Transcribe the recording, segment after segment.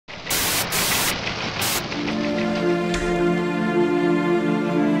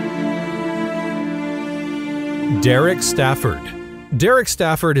Derek Stafford. Derek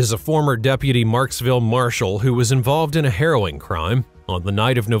Stafford is a former deputy Marksville marshal who was involved in a harrowing crime. On the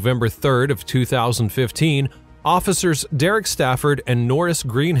night of November 3rd of 2015, officers Derek Stafford and Norris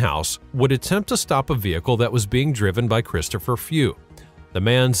Greenhouse would attempt to stop a vehicle that was being driven by Christopher Few. The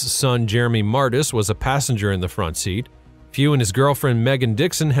man's son Jeremy Martis was a passenger in the front seat. Few and his girlfriend Megan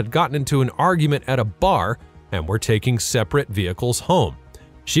Dixon had gotten into an argument at a bar and were taking separate vehicles home.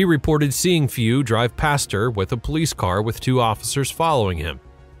 She reported seeing Few drive past her with a police car with two officers following him.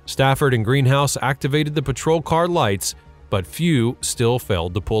 Stafford and Greenhouse activated the patrol car lights, but Few still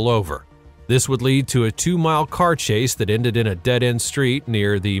failed to pull over. This would lead to a 2-mile car chase that ended in a dead-end street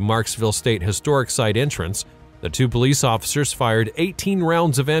near the Marksville State Historic Site entrance. The two police officers fired 18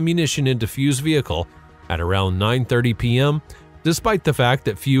 rounds of ammunition into Few's vehicle at around 9:30 p.m., despite the fact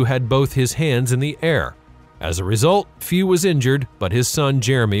that Few had both his hands in the air. As a result, Few was injured, but his son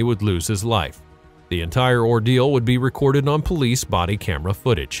Jeremy would lose his life. The entire ordeal would be recorded on police body camera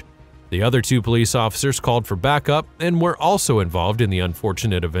footage. The other two police officers called for backup and were also involved in the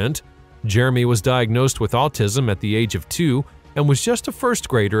unfortunate event. Jeremy was diagnosed with autism at the age of 2 and was just a first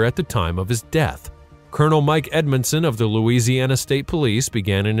grader at the time of his death. Colonel Mike Edmondson of the Louisiana State Police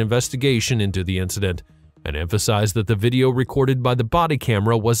began an investigation into the incident and emphasized that the video recorded by the body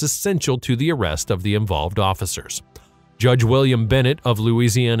camera was essential to the arrest of the involved officers. Judge William Bennett of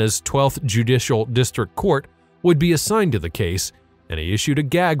Louisiana's 12th Judicial District Court would be assigned to the case, and he issued a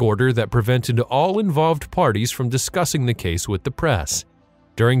gag order that prevented all involved parties from discussing the case with the press.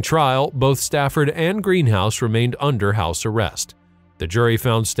 During trial, both Stafford and Greenhouse remained under house arrest. The jury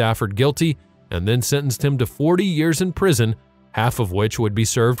found Stafford guilty and then sentenced him to 40 years in prison, half of which would be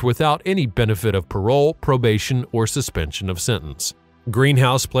served without any benefit of parole, probation, or suspension of sentence.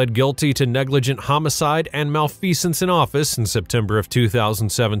 Greenhouse pled guilty to negligent homicide and malfeasance in office in September of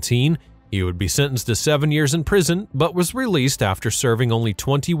 2017. He would be sentenced to 7 years in prison, but was released after serving only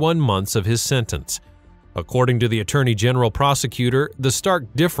 21 months of his sentence. According to the Attorney General prosecutor, the stark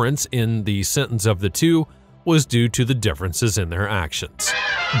difference in the sentence of the two was due to the differences in their actions.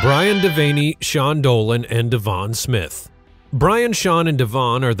 Brian Devaney, Sean Dolan, and Devon Smith. Brian, Sean, and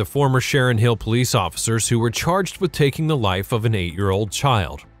Devon are the former Sharon Hill police officers who were charged with taking the life of an 8-year-old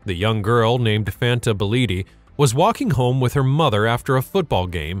child. The young girl, named Fanta Belidi, was walking home with her mother after a football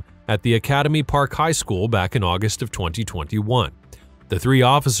game at the Academy Park High School back in August of 2021. The three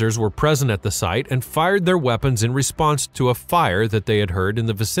officers were present at the site and fired their weapons in response to a fire that they had heard in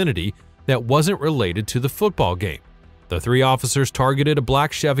the vicinity that wasn't related to the football game. The three officers targeted a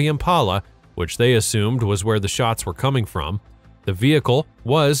black Chevy Impala, which they assumed was where the shots were coming from. The vehicle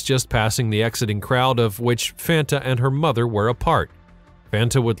was just passing the exiting crowd, of which Fanta and her mother were a part.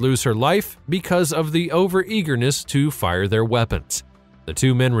 Fanta would lose her life because of the over-eagerness to fire their weapons. The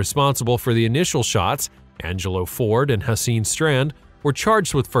two men responsible for the initial shots, Angelo Ford and Hassine Strand, were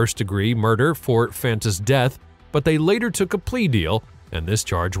charged with first-degree murder for Fanta's death, but they later took a plea deal, and this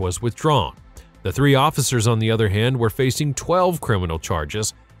charge was withdrawn. The three officers, on the other hand, were facing 12 criminal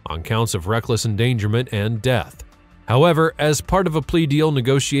charges on counts of reckless endangerment and death. However, as part of a plea deal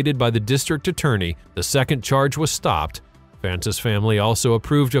negotiated by the district attorney, the second charge was stopped. Fanta's family also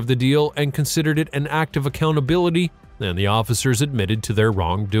approved of the deal and considered it an act of accountability, and the officers admitted to their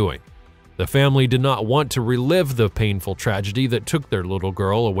wrongdoing. The family did not want to relive the painful tragedy that took their little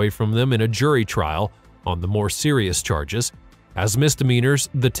girl away from them in a jury trial on the more serious charges. As misdemeanors,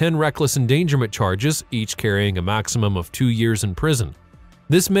 the 10 reckless endangerment charges, each carrying a maximum of 2 years in prison.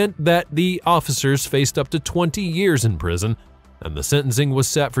 This meant that the officers faced up to 20 years in prison, and the sentencing was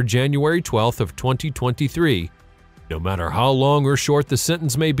set for January 12th of 2023. No matter how long or short the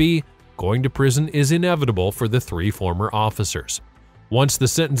sentence may be, going to prison is inevitable for the three former officers. Once the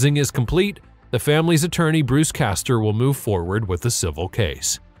sentencing is complete, the family's attorney Bruce Castor will move forward with the civil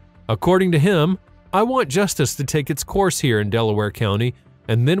case. According to him, "I want justice to take its course here in Delaware County,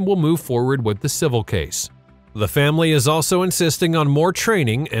 and then we'll move forward with the civil case." The family is also insisting on more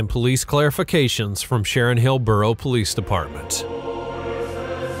training and police clarifications from Sharon Hill Borough Police Department.